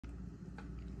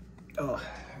Oh,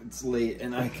 it's late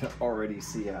and I can already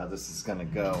see how this is gonna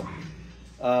go.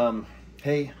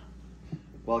 Hey,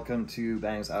 welcome to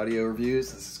Bangs Audio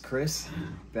Reviews. This is Chris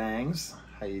Bangs.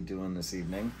 How you doing this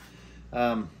evening?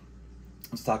 I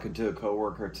was talking to a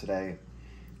coworker today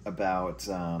about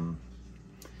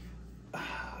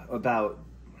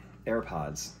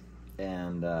AirPods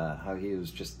and how he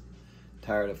was just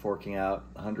tired of forking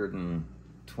out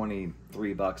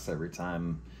 $123 every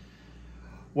time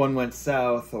one went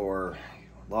south or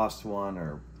lost one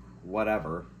or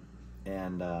whatever.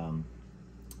 And I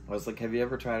was like, have you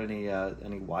ever tried any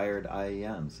wired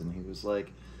IEMs? And he was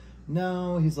like,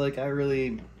 no. He's like, I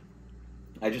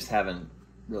just haven't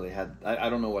really had, I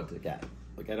don't know what to get.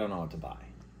 Like, I don't know what to buy,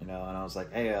 you know? And I was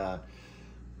like, hey,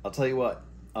 I'll tell you what,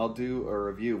 I'll do a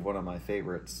review of one of my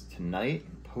favorites tonight,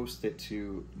 post it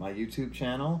to my YouTube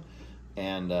channel.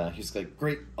 And he's like,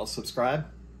 great, I'll subscribe.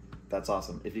 That's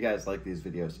awesome. If you guys like these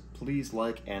videos, please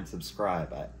like and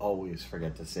subscribe. I always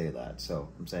forget to say that, so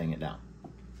I'm saying it now.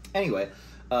 Anyway,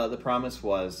 the promise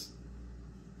was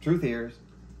TRUTHEAR,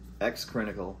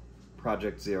 CRINACLE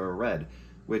Project Zero Red,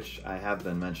 which I have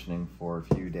been mentioning for a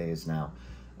few days now,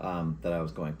 that I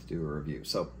was going to do a review.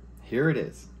 So here it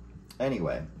is.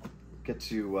 Anyway, get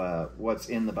to what's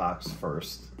in the box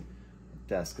first.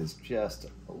 The desk is just a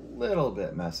little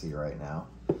bit messy right now.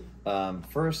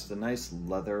 First, the nice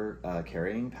leather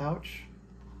carrying pouch.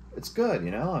 It's good, you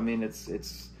know. I mean,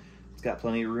 it's got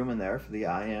plenty of room in there for the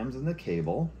IMs and the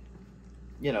cable.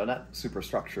 You know, not super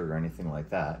structured or anything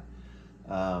like that.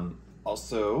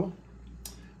 Also,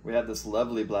 we have this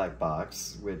lovely black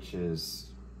box, which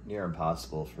is near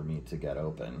impossible for me to get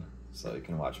open. So you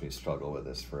can watch me struggle with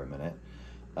this for a minute.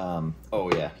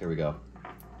 Oh yeah, here we go.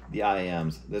 The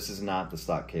IMs. This is not the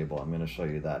stock cable. I'm going to show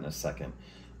you that in a second.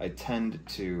 I tend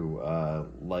to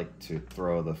like to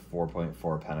throw the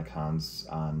 4.4 Pentacons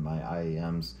on my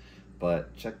IEMs,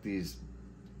 but check these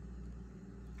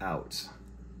out.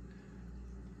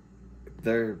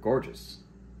 They're gorgeous.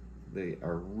 They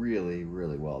are really,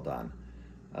 really well done.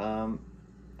 I'm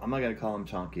not gonna call them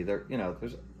chunky. They're, you know,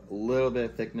 there's a little bit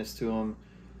of thickness to them,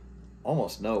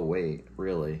 almost no weight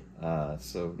really.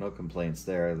 So no complaints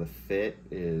there. The fit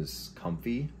is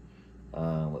comfy.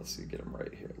 Let's see, get them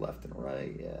right here, left and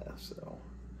right. Yeah, so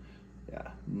yeah,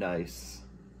 nice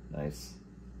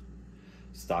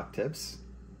stock tips.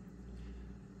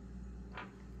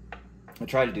 I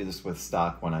try to do this with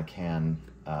stock when I can,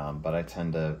 but I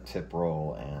tend to tip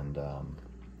roll and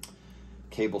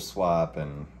cable swap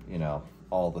and, you know,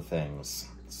 all the things.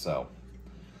 So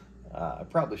I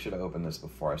probably should have opened this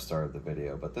before I started the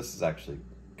video, but this is actually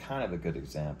kind of a good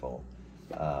example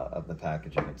of the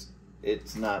packaging.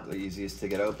 It's not the easiest to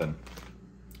get open.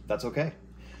 That's okay.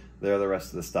 There are the rest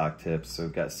of the stock tips. So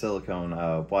we've got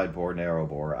silicone wide bore, narrow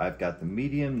bore. I've got the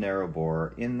medium narrow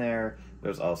bore in there.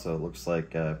 There's also, it looks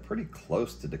like pretty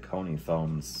close to Dakoni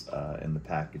foams in the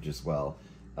package as well,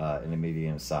 in a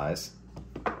medium size.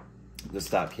 The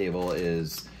stock cable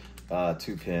is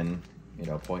 2-pin, you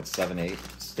know, 0.78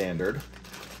 standard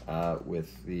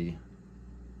with the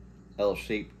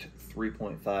L-shaped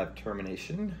 3.5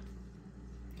 termination.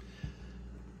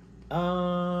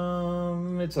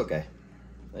 It's okay.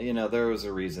 You know, there was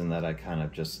a reason that I kind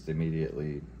of just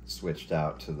immediately switched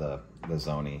out to the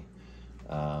Zoni.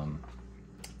 And,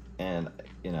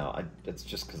 you know, it's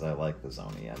just because I like the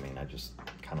Zoni. I mean, I just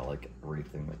kind of like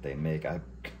everything that they make. I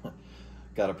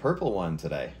got a purple one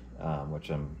today, which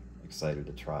I'm excited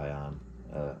to try on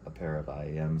a pair of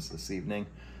IEMs this evening.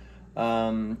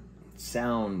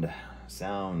 Sound,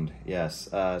 yes.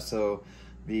 So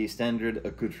the standard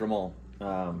accoutrement,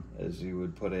 as you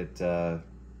would put it,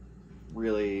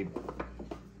 really,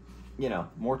 you know,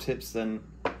 more tips than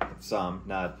some,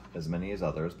 not as many as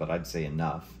others, but I'd say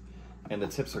enough. And the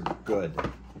tips are good.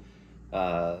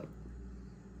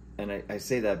 And I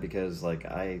say that because, like,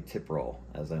 I tip roll,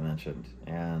 as I mentioned,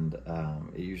 and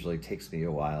it usually takes me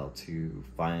a while to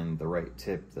find the right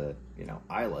tip that, you know,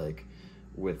 I like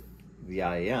with the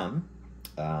IEM.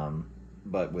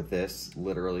 But with this,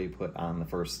 literally put on the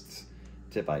first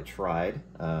tip I tried.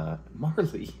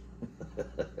 Marley,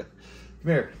 come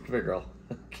here, girl.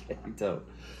 Okay, don't.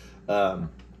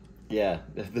 Yeah,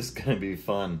 this is gonna be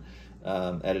fun.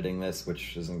 Editing this,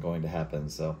 which isn't going to happen,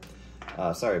 so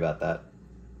sorry about that.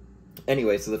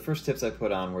 Anyway, so the first tips I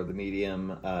put on were the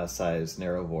medium size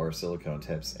narrow bore silicone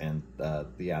tips, and the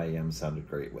IEM sounded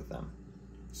great with them.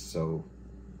 So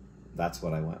that's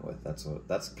what I went with. That's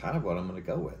kind of what I'm going to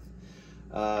go with.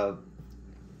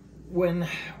 When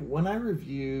I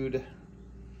reviewed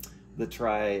the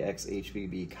Tri-X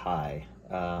HBB Kai,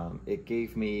 it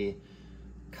gave me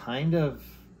kind of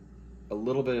a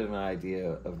little bit of an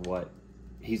idea of what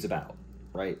he's about,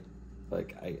 right?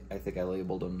 Like, I think I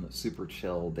labeled them super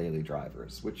chill daily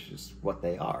drivers, which is what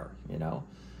they are, you know?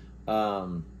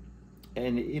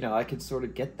 And, you know, I could sort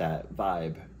of get that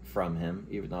vibe from him,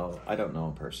 even though I don't know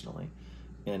him personally.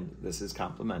 And this is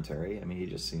complimentary. I mean, he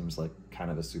just seems like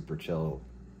kind of a super chill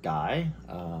guy.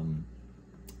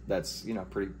 That's, you know,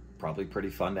 probably pretty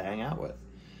fun to hang out with.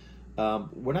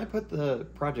 When I put the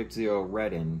Project Zero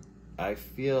Red in, I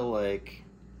feel like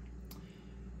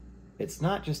it's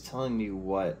not just telling me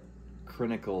what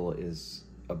CRINACLE is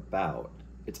about.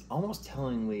 It's almost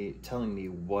telling me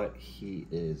what he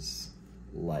is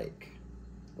like.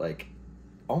 Like,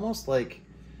 almost like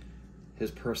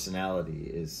his personality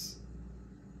is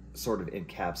sort of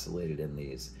encapsulated in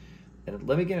these. And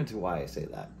let me get into why I say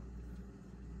that.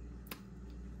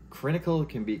 CRINACLE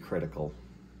can be critical,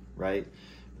 right?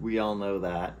 We all know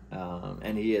that.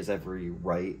 And he has every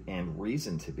right and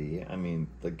reason to be. I mean,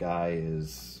 the guy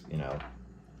is, you know,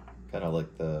 kind of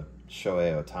like the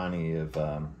Shohei Ohtani of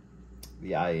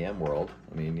the IEM world.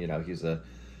 I mean, you know, he's a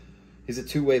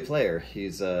two-way player.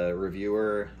 He's a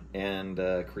reviewer and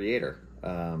a creator,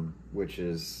 which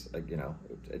is, you know,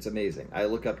 it's amazing. I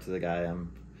look up to the guy.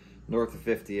 I'm north of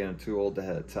 50 and I'm too old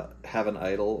to have an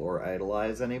idol or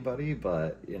idolize anybody,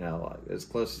 but, you know, as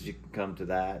close as you can come to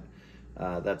that,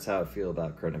 that's how I feel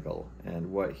about CRINACLE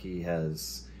and what he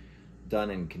has done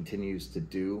and continues to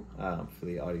do for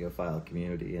the audiophile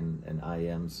community and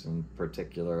IEMs in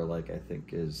particular. Like, I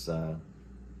think is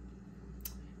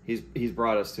he's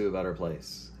brought us to a better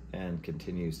place and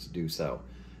continues to do so.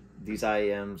 These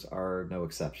IEMs are no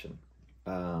exception.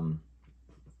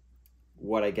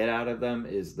 What I get out of them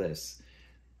is this: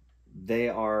 they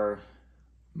are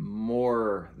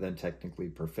more than technically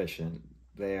proficient.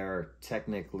 They are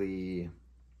technically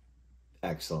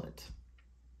excellent.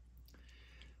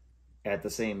 At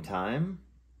the same time,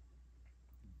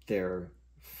 they're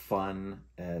fun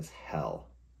as hell.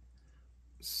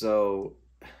 So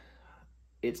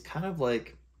it's kind of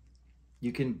like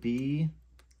you can be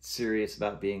serious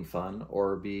about being fun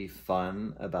or be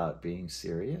fun about being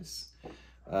serious.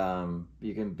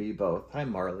 You can be both. Hi,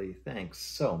 Marley. Thanks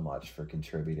so much for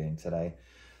contributing today.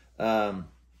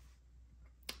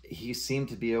 He seemed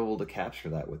to be able to capture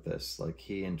that with this. Like,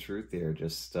 he and TRUTHEAR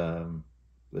just... the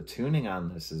tuning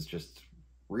on this is just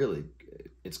really,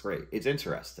 it's great. It's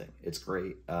interesting. It's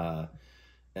great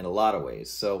in a lot of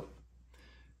ways. So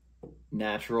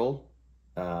natural,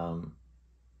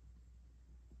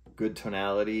 good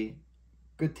tonality,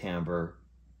 good timbre,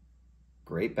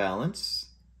 great balance,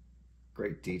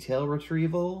 great detail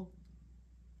retrieval,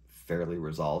 fairly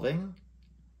resolving,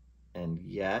 and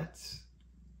yet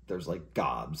there's like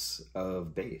gobs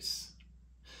of bass.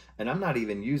 And I'm not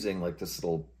even using like this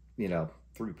little, you know,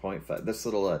 3.5, this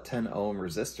little 10 ohm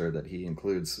resistor that he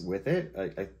includes with it.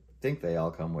 I think they all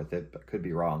come with it, but could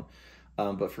be wrong.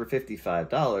 But for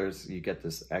 $55, you get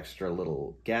this extra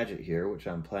little gadget here, which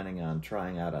I'm planning on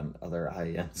trying out on other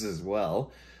IEMs as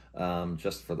well,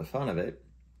 just for the fun of it.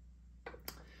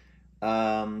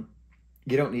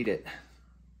 You don't need it.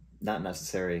 Not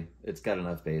necessary. It's got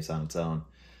enough bass on its own.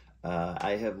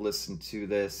 I have listened to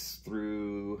this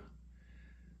through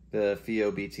the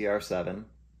FIO BTR7.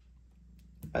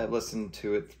 I've listened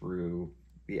to it through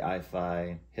the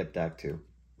iFi Hip DAC 2.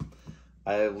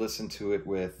 I listened to it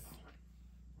with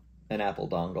an Apple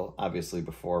dongle, obviously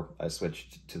before I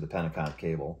switched to the Pentacon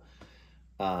cable.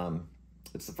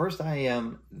 It's the first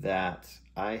IEM that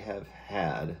I have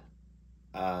had,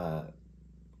 that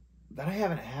I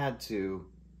haven't had to.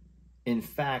 In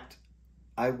fact,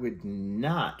 I would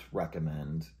not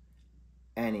recommend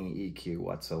any EQ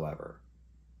whatsoever.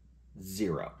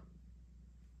 Zero.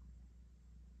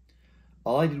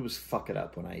 All I did was fuck it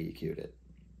up when I EQ'd it.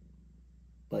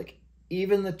 Like,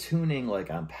 even the tuning,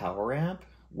 like on Power Amp,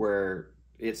 where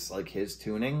it's like his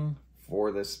tuning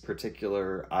for this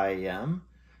particular IEM,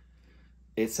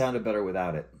 it sounded better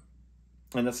without it.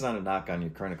 And that's not a knock on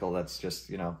you, CRINACLE. That's just,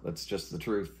 you know, that's just the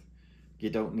truth. You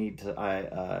don't need to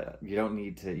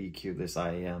EQ this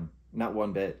IEM, not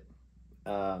one bit.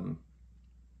 And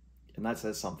that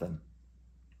says something.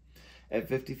 At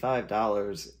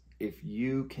 $55, if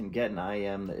you can get an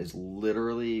IEM that is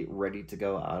literally ready to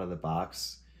go out of the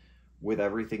box with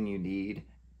everything you need,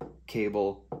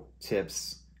 cable,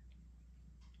 tips,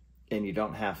 and you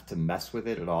don't have to mess with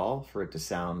it at all for it to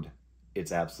sound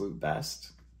its absolute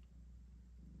best,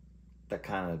 that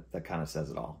kind of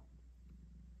says it all.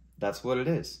 That's what it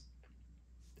is.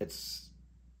 It's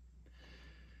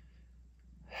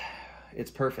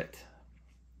perfect.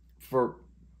 For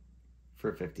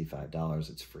 $55,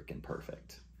 it's freaking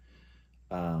perfect.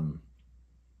 I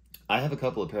have a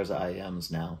couple of pairs of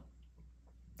IEMs now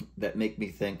that make me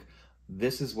think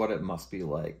this is what it must be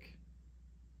like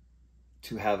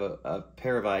to have a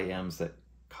pair of IEMs that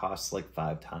costs like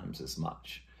 5 times as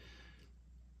much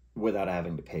without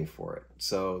having to pay for it.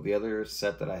 So the other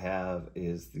set that I have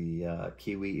is the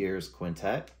Kiwi Ears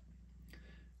Quintet,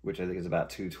 which I think is about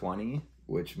 $220,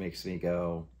 which makes me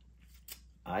go,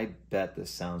 I bet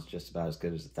this sounds just about as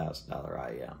good as a $1,000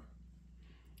 IEM.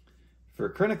 For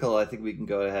CRINACLE, I think we can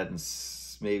go ahead and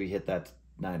maybe hit that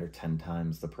 9 or 10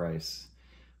 times the price.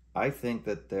 I think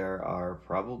that there are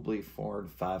probably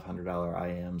 $400 to $500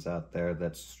 IEMs out there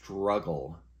that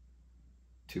struggle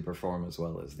to perform as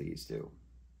well as these do.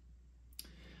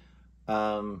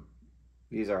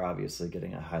 These are obviously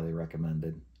getting a highly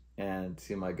recommended. And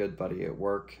to my good buddy at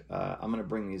work, I'm going to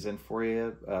bring these in for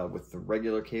you with the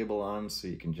regular cable on, so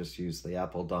you can just use the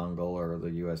Apple dongle or the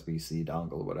USB-C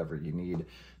dongle, whatever you need,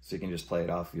 so you can just play it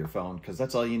off of your phone, because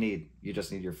that's all you need. You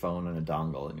just need your phone and a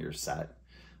dongle and you're set.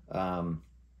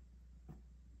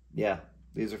 Yeah,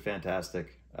 these are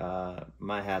fantastic.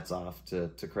 My hat's off to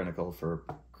CRINACLE for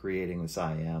creating this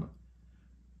IEM.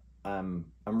 I'm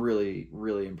really,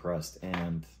 really impressed,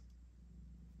 and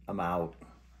I'm out.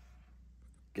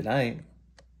 Good night.